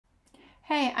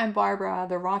Hey, I'm Barbara,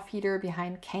 the raw feeder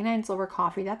behind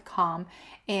caninesovercoffee.com,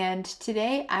 and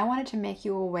today I wanted to make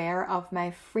you aware of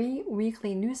my free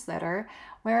weekly newsletter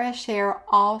where I share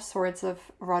all sorts of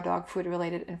raw dog food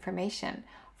related information.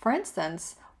 For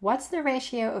instance, what's the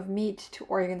ratio of meat to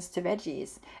organs to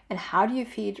veggies, and how do you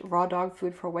feed raw dog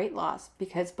food for weight loss?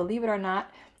 Because believe it or not,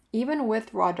 even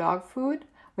with raw dog food,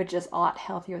 which is a lot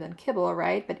healthier than kibble,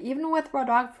 right? But even with raw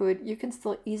dog food, you can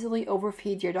still easily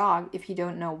overfeed your dog if you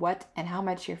don't know what and how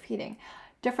much you're feeding.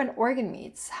 Different organ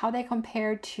meats, how they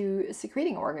compare to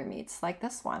secreting organ meats like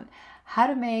this one. How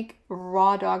to make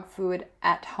raw dog food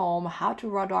at home, how to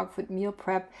raw dog food meal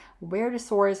prep, where to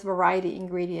source variety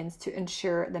ingredients to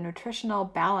ensure the nutritional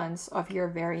balance of your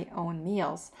very own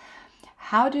meals.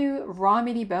 How do raw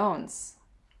meaty bones,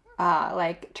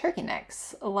 like turkey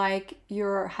necks, like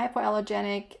your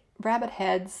hypoallergenic rabbit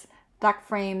heads, duck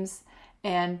frames,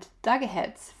 and doggo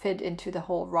heads fit into the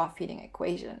whole raw feeding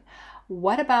equation?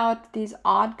 What about these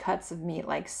odd cuts of meat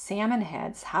like salmon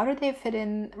heads? How do they fit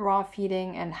in raw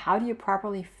feeding, and how do you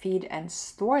properly feed and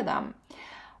store them?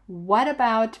 What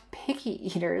about picky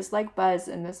eaters like Buzz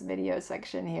in this video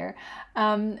section here?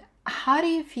 How do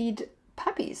you feed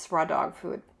puppies raw dog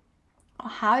food?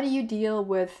 How do you deal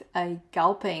with a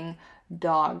gulping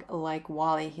dog like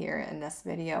Wally here in this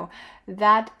video?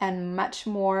 That and much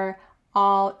more,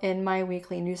 all in my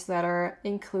weekly newsletter,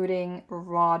 including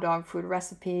raw dog food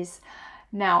recipes.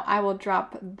 Now, I will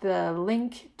drop the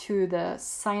link to the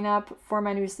sign up for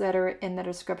my newsletter in the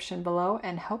description below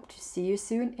and hope to see you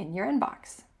soon in your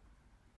inbox.